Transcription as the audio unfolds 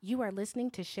You are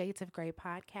listening to Shades of Grey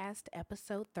Podcast,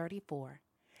 episode 34.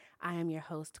 I am your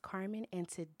host, Carmen, and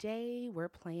today we're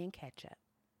playing catch up.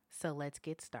 So let's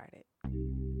get started.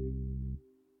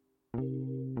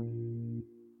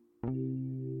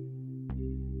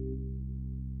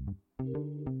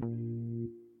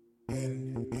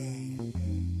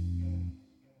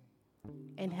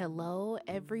 And hello,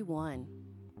 everyone.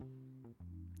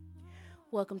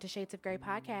 Welcome to Shades of Grey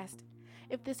Podcast.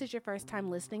 If this is your first time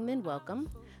listening, then welcome.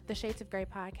 The Shades of Grey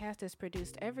podcast is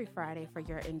produced every Friday for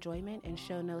your enjoyment, and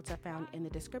show notes are found in the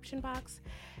description box,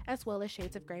 as well as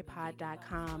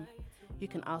shadesofgraypod.com. You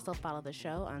can also follow the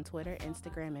show on Twitter,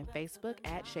 Instagram, and Facebook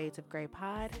at Shades of Grey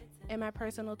Pod, and my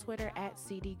personal Twitter at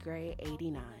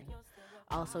CDGray89.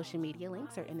 All social media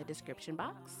links are in the description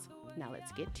box. Now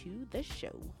let's get to the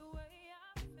show.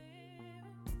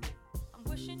 I'm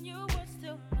wishing you were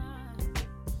still mine.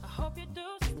 I hope you do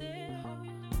still.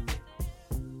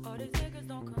 All these niggas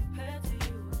don't compare to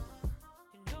you.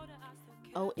 You know that I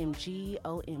still OMG,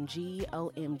 OMG,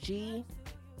 OMG.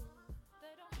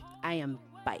 I am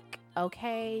bike.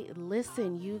 Okay,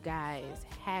 listen, you guys.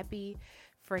 Happy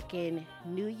freaking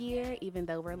New Year, even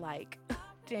though we're like,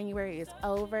 January is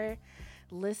over.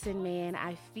 Listen, man,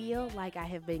 I feel like I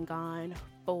have been gone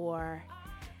forever.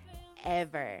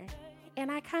 And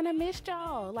I kind of missed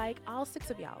y'all, like all six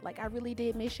of y'all. Like, I really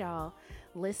did miss y'all.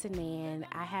 Listen, man,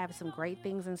 I have some great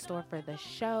things in store for the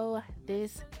show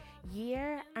this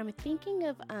year. I'm thinking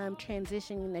of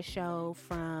transitioning the show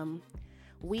from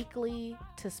weekly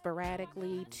to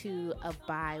sporadically to a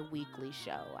bi-weekly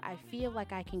show. I feel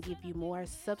like I can give you more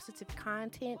substantive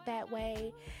content that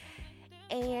way,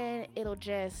 and it'll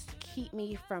just keep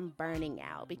me from burning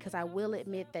out, because I will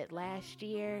admit that last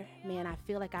year, man, I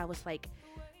feel like I was like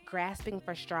grasping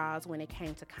for straws when it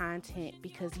came to content,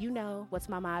 because you know what's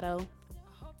my motto?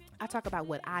 I talk about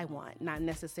what I want, not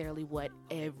necessarily what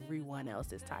everyone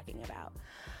else is talking about.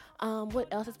 What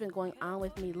else has been going on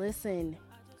with me? Listen,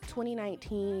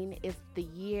 2019 is the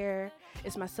year.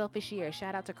 It's my selfish year.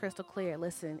 Shout out to Crystal Clear.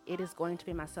 Listen, it is going to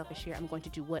be my selfish year. I'm going to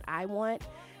do what I want,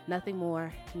 nothing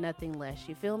more, nothing less.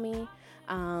 You feel me?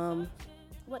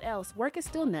 What else? Work is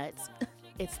still nuts.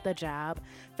 It's the job.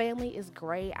 Family is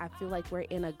great. I feel like we're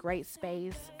in a great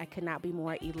space. I could not be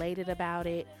more elated about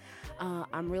it.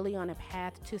 I'm really on a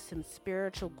path to some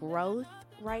spiritual growth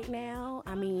right now.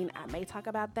 I mean, I may talk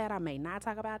about that. I may not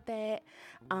talk about that.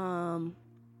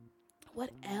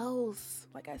 What else?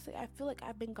 Like I said, I feel like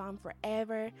I've been gone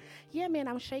forever. Yeah, man,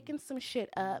 I'm shaking some shit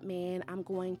up, man. I'm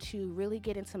going to really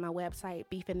get into my website,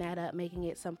 beefing that up, making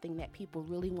it something that people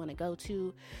really want to go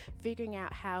to, figuring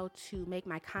out how to make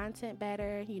my content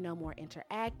better, more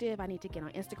interactive. I need to get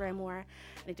on Instagram more.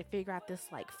 I need to figure out this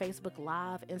like Facebook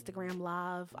Live, Instagram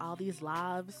Live, all these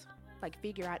lives, like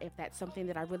figure out if that's something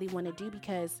that I really want to do,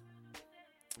 because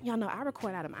y'all know I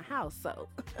record out of my house, so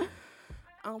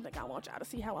I don't think I want y'all to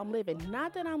see how I'm living.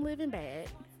 Not that I'm living bad,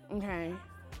 okay?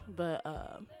 But,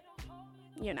 I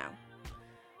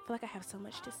feel like I have so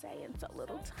much to say in so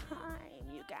little time,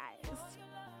 you guys.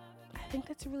 I think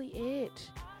that's really it.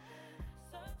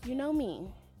 You know me.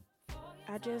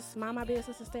 I just mind my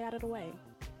business and stay out of the way,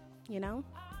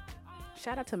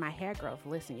 Shout out to my hair growth.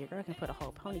 Listen, your girl can put a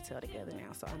whole ponytail together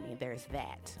now, so, there's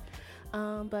that.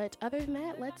 But other than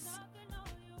that, let's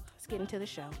get into the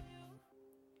show.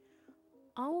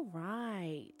 All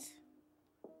right.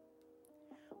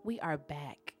 We are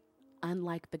back.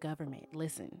 Unlike the government.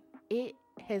 Listen, it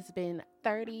has been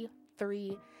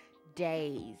 33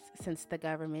 days since the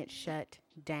government shut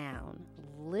down.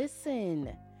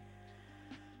 Listen.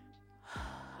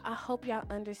 I hope y'all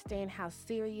understand how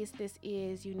serious this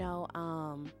is.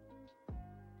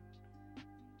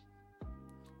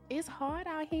 It's hard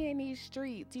out here in these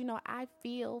streets. I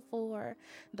feel for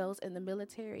those in the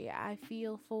military. I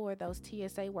feel for those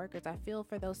TSA workers. I feel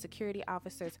for those security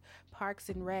officers, Parks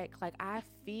and Rec. Like, I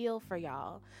feel for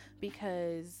y'all,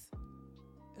 because,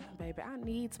 baby, I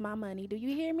needs my money. Do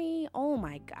you hear me? Oh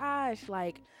my gosh.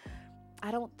 Like,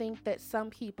 I don't think that some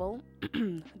people,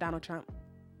 Donald Trump,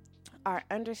 are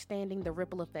understanding the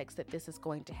ripple effects that this is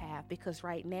going to have, because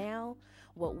right now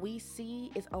what we see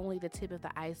is only the tip of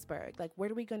the iceberg. Like, what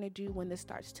are we going to do when this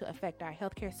starts to affect our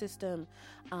healthcare system,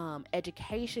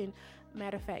 education?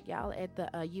 Matter of fact, y'all at the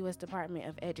U.S. Department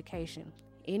of Education,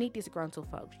 any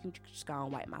disgruntled folks, you just go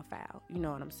and wipe my file. You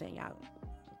know what I'm saying, y'all?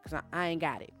 Because I ain't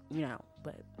got it,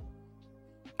 but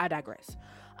I digress.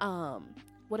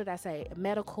 What did I say?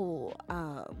 Medical,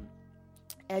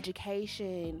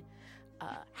 education,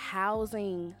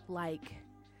 housing, like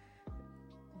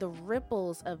the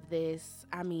ripples of this.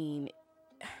 I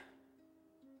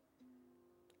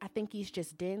think he's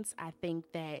just dense. I think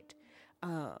that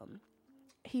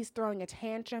he's throwing a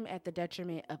tantrum at the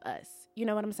detriment of us. You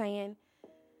know what I'm saying?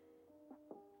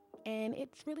 And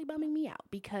it's really bumming me out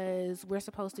because we're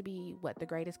supposed to be the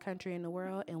greatest country in the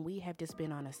world, and we have just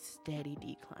been on a steady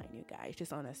decline, you guys,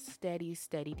 just on a steady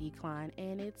decline,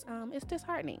 and it's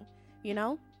disheartening, you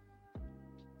know,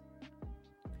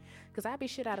 because I'd be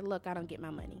shit out of luck I don't get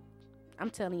my money. I'm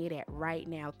telling you that right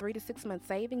now. 3 to 6 month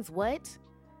savings. What?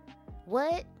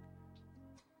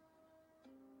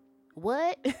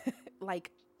 Like,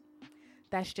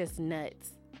 that's just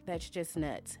nuts.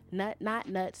 Not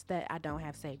nuts that I don't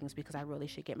have savings, because I really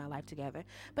should get my life together,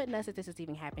 but nuts that this is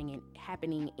even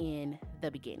happening in the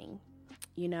beginning,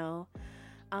 you know.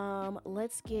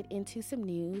 Let's get into some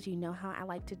news. You know how I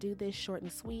like to do this, short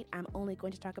and sweet. I'm only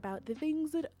going to talk about the things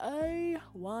that I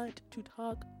want to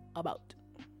talk about.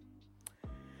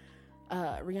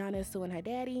 Rihanna is suing her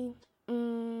daddy.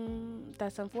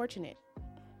 That's unfortunate.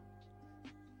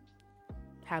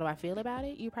 How do I feel about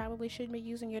it? You probably shouldn't be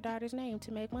using your daughter's name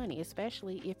to make money,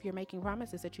 especially if you're making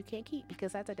promises that you can't keep,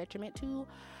 because that's a detriment to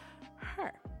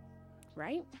her,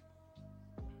 right?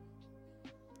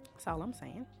 That's all I'm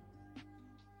saying.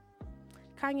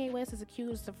 Kanye West is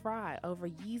accused of fraud over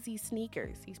Yeezy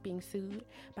sneakers. He's being sued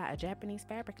by a Japanese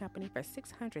fabric company for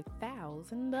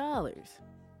 $600,000.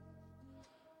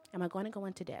 Am I going to go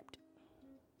into depth?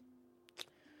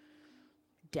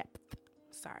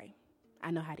 Sorry. I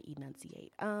know how to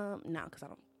enunciate. No, because I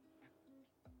don't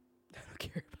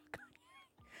care about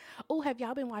Kanye. Oh, have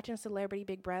y'all been watching Celebrity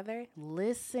Big Brother?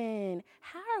 Listen,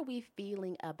 how are we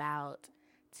feeling about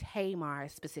Tamar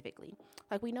specifically?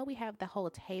 Like, we know we have the whole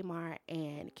Tamar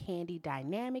and Kandi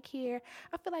dynamic here.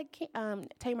 I feel like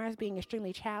Tamar is being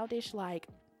extremely childish. Like,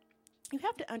 you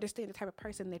have to understand the type of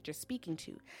person that you're speaking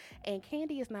to. And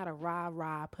Kandi is not a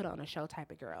rah-rah, put on a show type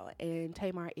of girl. And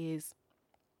Tamar is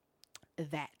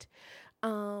that.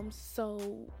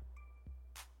 So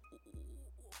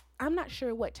I'm not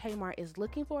sure what Tamar is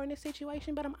looking for in this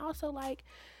situation, but I'm also like,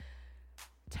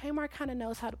 Tamar kind of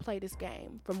knows how to play this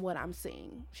game from what I'm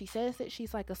seeing. She says that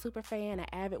she's like a super fan, an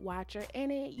avid watcher,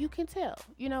 and you can tell.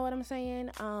 You know what I'm saying?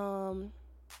 Yo,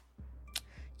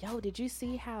 did you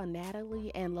see how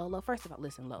Natalie and Lolo, first of all,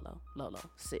 listen, Lolo,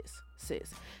 sis,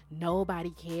 nobody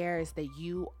cares that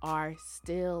you are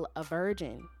still a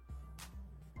virgin.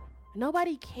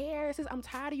 Nobody cares. I'm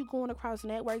tired of you going across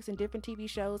networks and different TV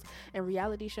shows and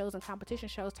reality shows and competition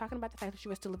shows talking about the fact that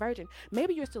you are still a virgin.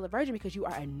 Maybe you're still a virgin because you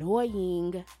are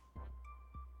annoying.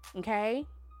 Okay?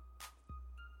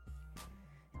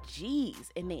 Jeez.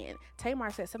 And then Tamar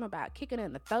said something about kicking her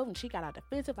in the throat, and she got all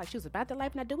defensive like she was about that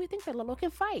life. Now, do we think that Lolo can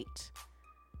fight?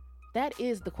 That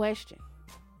is the question.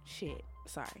 Shit.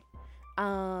 Sorry.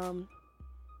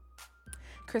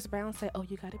 Chris Brown said, oh,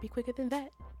 you got to be quicker than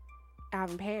that,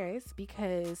 Alvin Paris,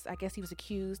 because I guess he was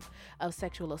accused of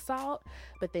sexual assault,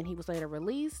 but then he was later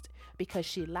released because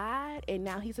she lied, and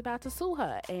now he's about to sue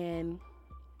her. And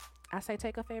I say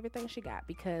take off everything she got,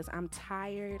 because I'm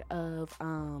tired of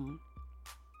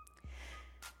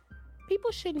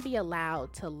people shouldn't be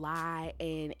allowed to lie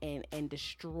and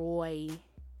destroy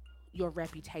your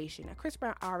reputation. Now, Chris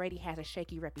Brown already has a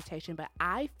shaky reputation, but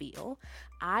I feel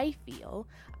from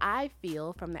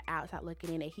the outside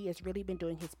looking in that he has really been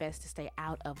doing his best to stay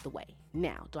out of the way.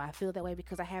 Now, do I feel that way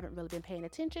because I haven't really been paying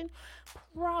attention?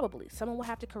 Probably. Someone will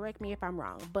have to correct me if I'm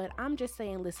wrong, but I'm just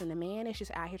saying, listen, the man is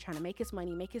just out here trying to make his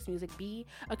money, make his music, be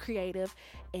a creative,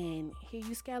 and here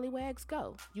you scallywags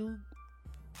go.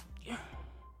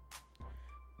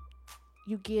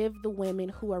 You give the women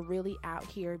who are really out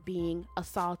here being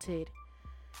assaulted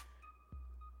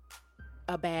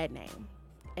a bad name,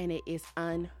 and it is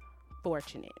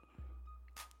unfortunate.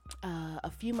 A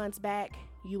few months back,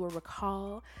 you will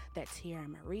recall that Tierra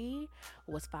Marie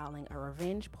was filing a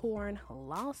revenge porn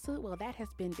lawsuit. Well, that has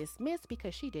been dismissed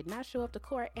because she did not show up to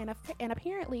court, and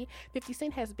apparently 50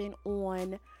 Cent has been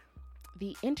on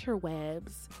the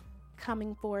interwebs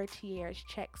coming for Tierra's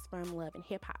checks from Love and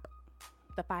Hip Hop.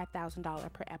 The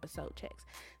 $5,000 per episode checks.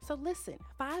 So listen,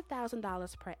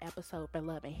 $5,000 per episode for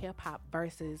Love and Hip Hop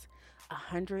versus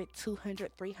 $100,000, $200,000,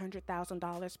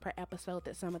 $300,000 per episode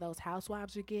that some of those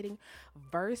housewives are getting,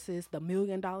 versus the $1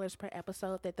 million per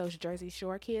episode that those Jersey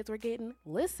Shore kids were getting.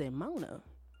 Listen, Mona,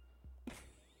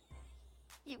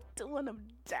 you doing them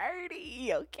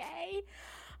dirty, okay?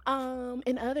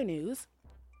 In other news,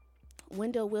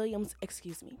 Wendy Williams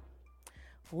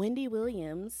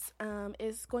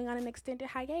is going on an extended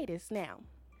hiatus. Now,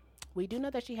 we do know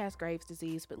that she has Graves'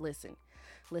 disease, but listen.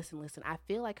 I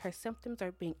feel like her symptoms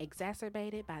are being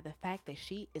exacerbated by the fact that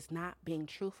she is not being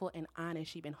truthful and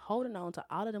honest. She's been holding on to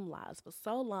all of them lies for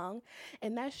so long,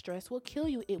 and that stress will kill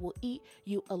you. It will eat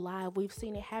you alive. We've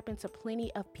seen it happen to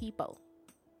plenty of people.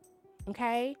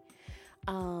 Okay?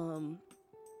 I don't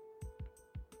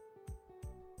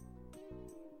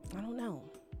know.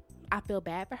 I feel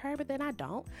bad for her, but then I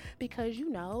don't, because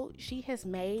she has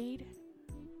made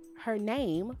her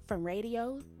name from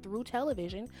radio through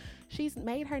television. She's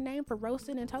made her name for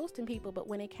roasting and toasting people, but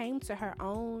when it came to her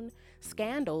own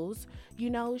scandals,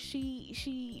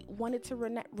 she wanted to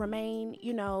remain,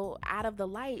 out of the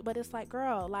light. But it's like,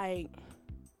 girl, like,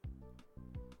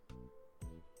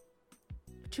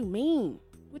 what you mean?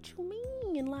 What you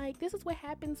mean? Like, this is what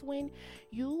happens when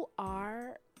you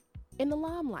are in the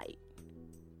limelight.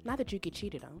 Not that you get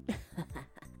cheated on.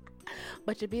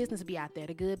 But your business be out there,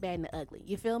 the good, bad, and the ugly.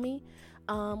 You feel me?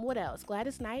 What else?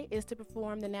 Gladys Knight is to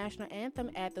perform the national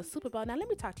anthem at the Super Bowl. Now, let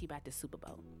me talk to you about the Super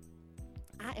Bowl.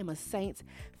 I am a Saints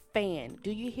fan.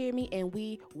 Do you hear me? And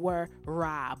we were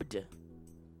robbed.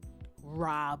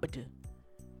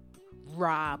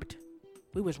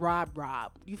 We was robbed.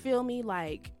 You feel me?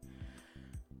 Like,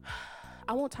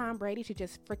 I want Tom Brady to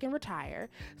just freaking retire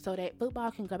so that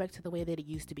football can go back to the way that it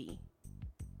used to be.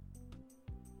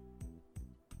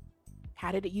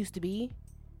 How did it used to be?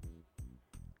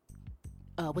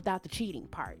 Without the cheating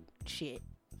part. Shit.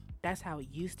 That's how it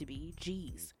used to be.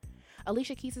 Jeez.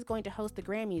 Alicia Keys is going to host the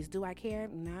Grammys. Do I care?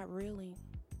 Not really.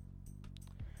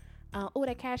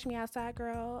 That Cash Me Outside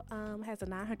girl has a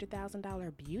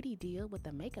 $900,000 beauty deal with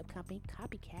the makeup company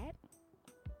Copycat.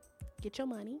 Get your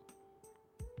money.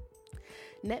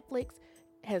 Netflix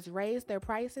has raised their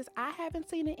prices. I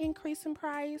haven't seen an increase in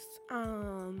price.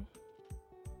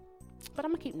 But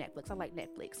I'm going to keep Netflix. I like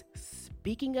Netflix.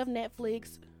 Speaking of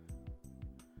Netflix,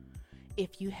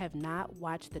 if you have not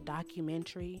watched the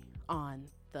documentary on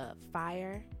the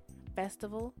Fyre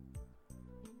Festival,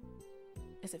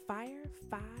 is it Fyre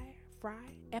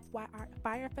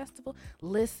Festival?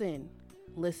 Listen.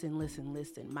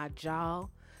 My jaw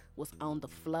was on the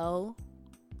floor.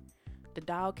 The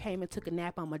dog came and took a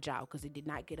nap on my jaw because it did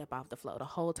not get up off the floor the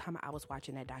whole time I was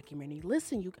watching that documentary.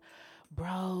 Listen,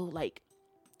 bro, like,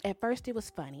 at first it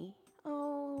was funny.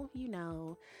 Oh,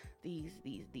 these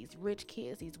rich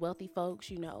kids, these wealthy folks,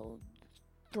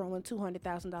 throwing $200,000,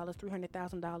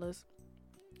 $300,000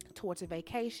 towards a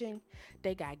vacation.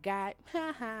 They got.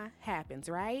 Happens,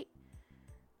 right?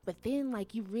 But then,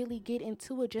 like, you really get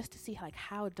into it just to see, like,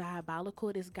 how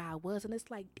diabolical this guy was. And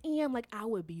it's like, damn, like, I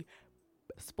would be,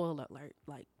 spoiler alert,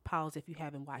 like, pause if you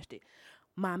haven't watched it.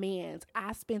 My mans,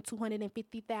 I spent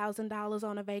 $250,000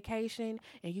 on a vacation,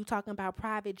 and you talking about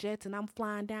private jets, and I'm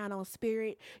flying down on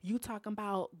Spirit. You talking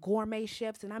about gourmet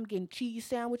chefs, and I'm getting cheese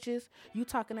sandwiches. You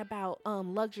talking about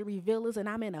luxury villas, and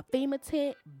I'm in a FEMA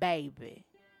tent, baby.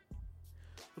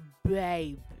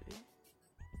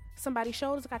 Somebody's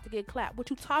shoulders got to get clapped. What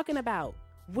you talking about?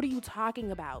 What are you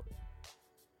talking about?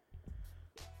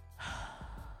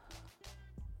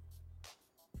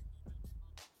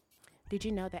 Did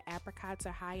you know that apricots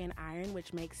are high in iron,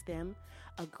 which makes them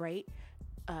a great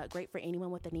for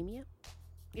anyone with anemia?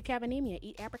 If you have anemia,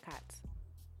 eat apricots.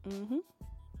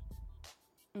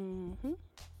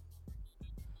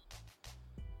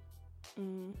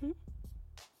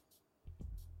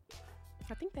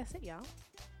 I think that's it, y'all.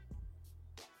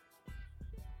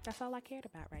 That's all I cared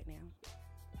about right now.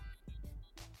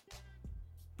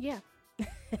 Yeah.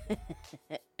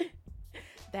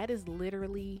 That is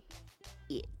literally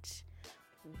it.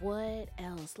 What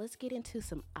else? Let's get into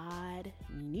some odd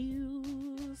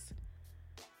news.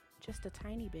 Just a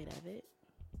tiny bit of it.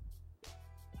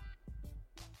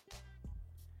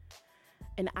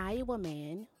 An Iowa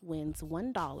man wins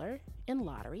 $1 in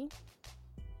lottery,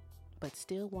 but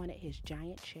still wanted his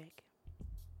giant check.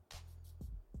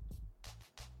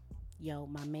 Yo,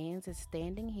 my man's is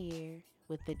standing here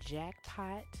with the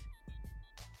jackpot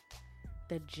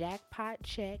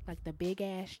check, like the big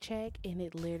ass check, and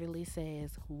it literally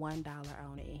says $1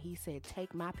 on it. And he said,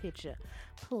 take my picture,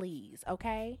 please,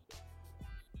 okay?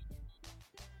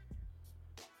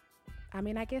 I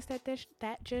mean, I guess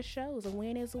that just shows a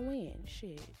win is a win.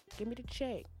 Shit, give me the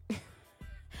check.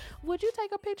 Would you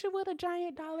take a picture with a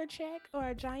giant dollar check or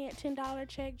a giant $10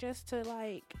 check just to,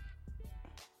 like...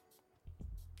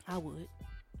 I would.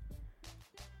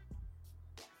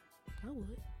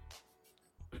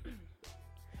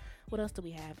 What else do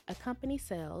we have? A company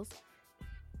sells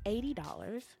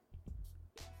 $80.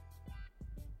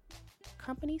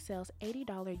 Company sells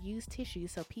 $80 used tissue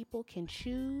so people can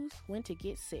choose when to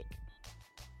get sick.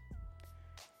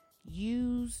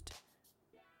 Used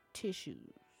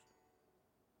tissues.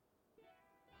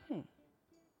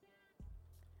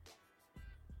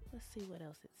 Let's see what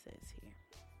else it says here.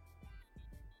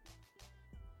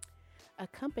 a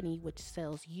company which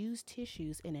sells used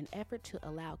tissues in an effort to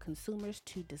allow consumers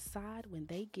to decide when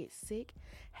they get sick,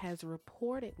 has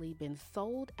reportedly been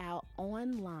sold out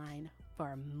online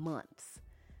for months.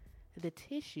 The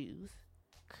tissues,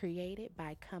 created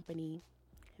by company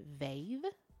Vaeve,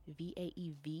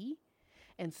 VAEV,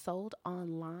 and sold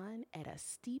online at a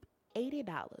steep $80,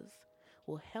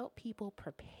 will help people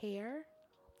prepare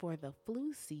for the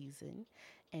flu season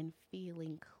and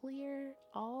feeling clear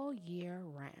all year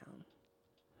round.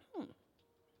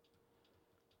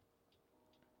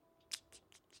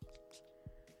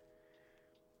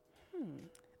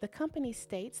 The company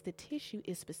states the tissue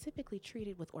is specifically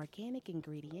treated with organic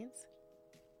ingredients,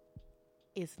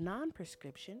 is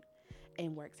non-prescription,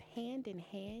 and works hand in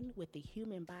hand with the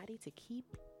human body to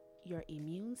keep your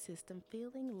immune system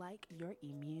feeling like your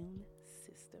immune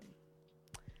system.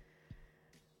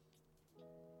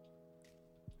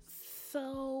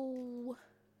 So,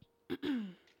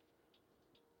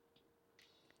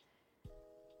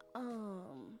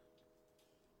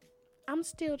 I'm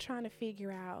still trying to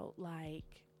figure out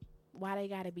like why they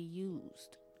gotta be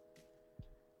used.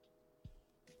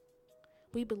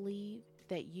 We believe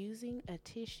that using a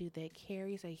tissue that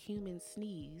carries a human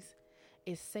sneeze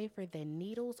is safer than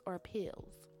needles or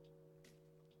pills.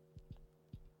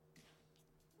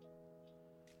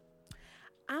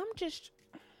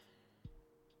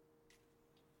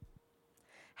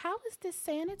 How is this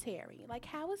sanitary? Like,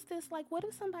 how is this, like, what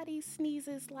if somebody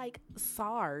sneezes like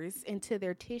SARS into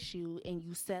their tissue and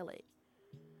you sell it?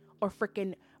 Or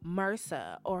freaking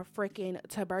MRSA or freaking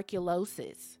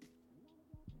tuberculosis?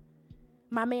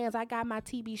 My mans, I got my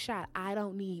TB shot. I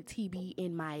don't need TB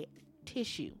in my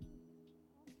tissue.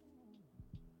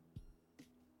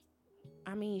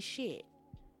 I mean, shit.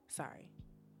 Sorry.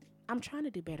 I'm trying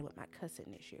to do better with my cussing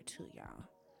this year, too, y'all.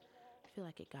 I feel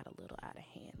like it got a little out of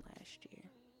hand last year.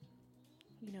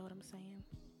 You know what I'm saying?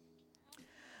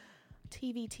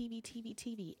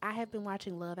 TV. I have been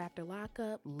watching Love After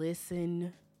Lockup.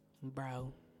 Listen,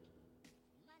 bro.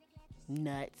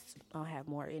 Nuts. I'll have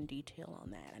more in detail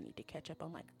on that. I need to catch up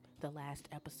on like the last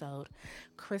episode.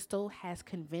 Crystal has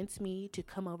convinced me to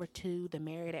come over to the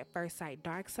Married at First Sight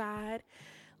dark side.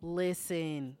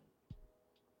 Listen.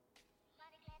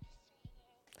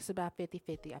 It's about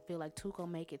 50-50. I feel like two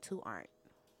gonna make it, two aren't.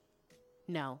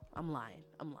 No, I'm lying.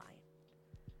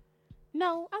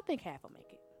 No, I think half will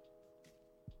make it.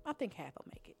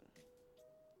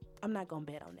 I'm not gonna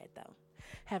bet on that though.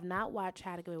 Have not watched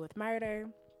How to Get Away with Murder.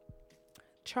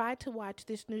 Tried to watch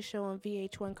this new show on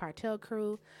VH1, Cartel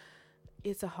Crew.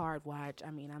 It's a hard watch.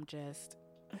 I mean,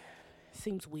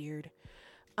 seems weird.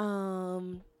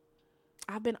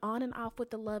 I've been on and off with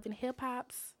the Love and Hip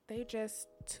Hops. They're just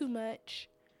too much.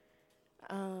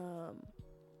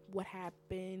 What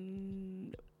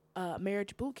happened?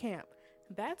 Marriage Boot Camp.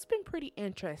 That's been pretty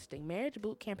interesting. Marriage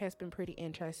Boot Camp has been pretty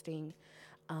interesting.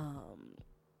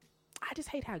 I just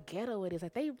hate how ghetto it is.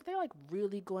 Like they're like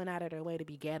really going out of their way to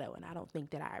be ghetto, and I don't think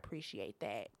that I appreciate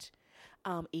that.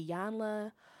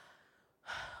 Iyanla,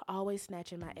 always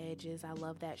snatching my edges. I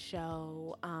love that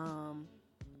show.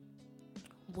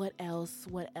 What else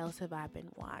have I been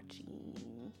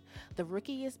watching? The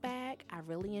Rookie is back. I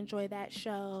really enjoy that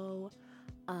show.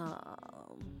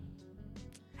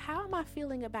 How am I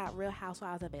feeling about Real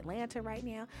Housewives of Atlanta right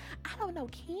now? I don't know.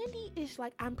 Kandi is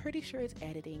like, I'm pretty sure it's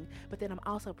editing, but then I'm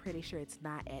also pretty sure it's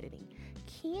not editing.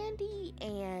 Kandi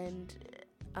and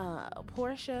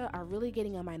Portia are really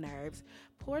getting on my nerves.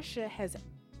 Portia has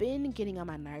been getting on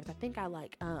my nerves. I think I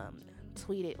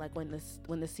tweeted like when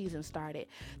the season started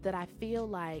that I feel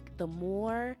like the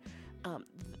more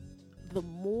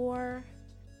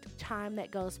time that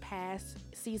goes past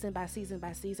season by season,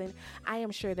 I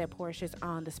am sure that Portia's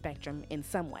on the spectrum in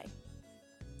some way.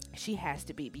 She has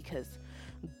to be, because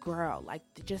girl, like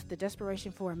just the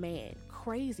desperation for a man,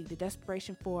 crazy. The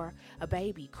desperation for a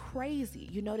baby, crazy.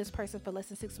 You know this person for less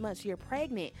than 6 months, you're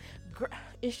pregnant. Girl,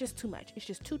 it's just too much. It's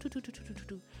just too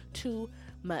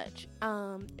much.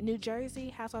 New Jersey,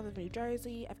 Housewives of New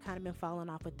Jersey. I've kind of been falling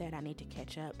off with that. I need to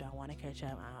catch up. Do I want to catch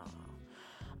up? I don't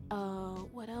know.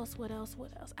 What else?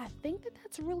 I think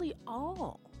that's really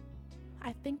all.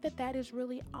 I think that is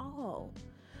really all.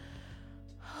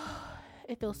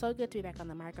 It feels so good to be back on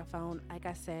the microphone. Like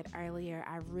I said earlier,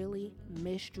 I really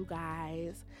missed you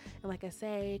guys. And like I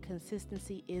say,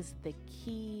 consistency is the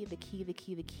key.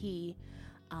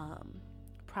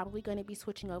 probably going to be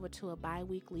switching over to a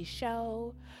bi-weekly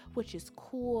show, which is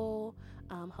cool.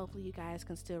 Hopefully you guys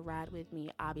can still ride with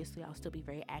me. Obviously, I'll still be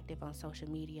very active on social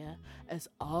media. As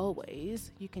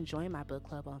always, you can join my book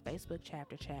club on Facebook,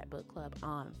 Chapter Chat Book Club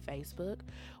on Facebook.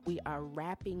 We are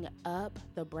wrapping up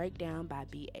The Breakdown by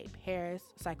B.A. Paris,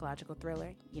 psychological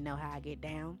thriller. You know how I get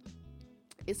down.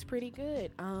 It's pretty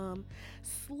good.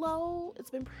 Slow. It's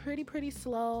been pretty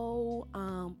slow.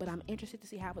 But I'm interested to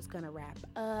see how it's gonna wrap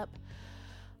up.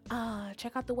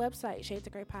 Check out the website,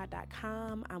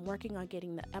 shadesofgraypod.com. I'm working on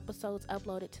getting the episodes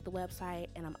uploaded to the website,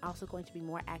 and I'm also going to be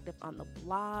more active on the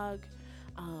blog.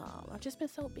 I've just been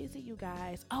so busy, you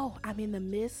guys. Oh, I'm in the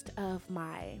midst of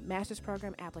my master's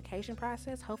program application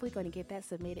process. Hopefully going to get that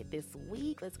submitted this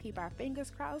week. Let's keep our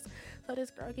fingers crossed so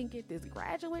this girl can get this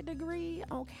graduate degree,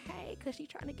 okay? Because she's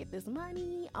trying to get this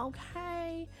money,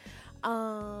 okay?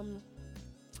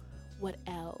 What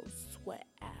else?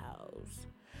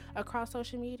 Across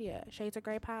social media, Shades of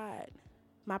Gray Pod,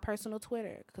 my personal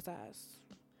Twitter, because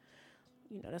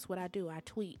that's what I do. I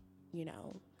tweet,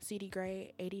 CD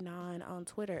Gray 89 on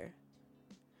Twitter.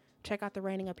 Check out the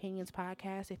Reigning Opinions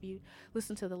podcast. If you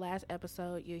listen to the last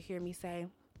episode, you'll hear me say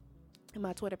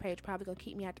my Twitter page probably gonna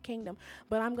keep me out the kingdom,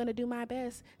 but I'm gonna do my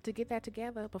best to get that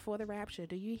together before the rapture.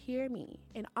 Do you hear me?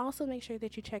 And also make sure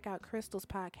that you check out Crystal's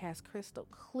podcast, Crystal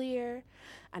Clear.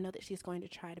 I know that she's going to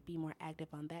try to be more active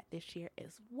on that this year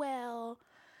as well.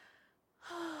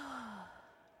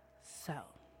 So,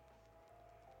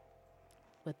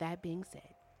 with that being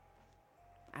said,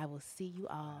 I will see you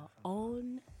all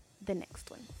on the next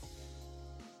one.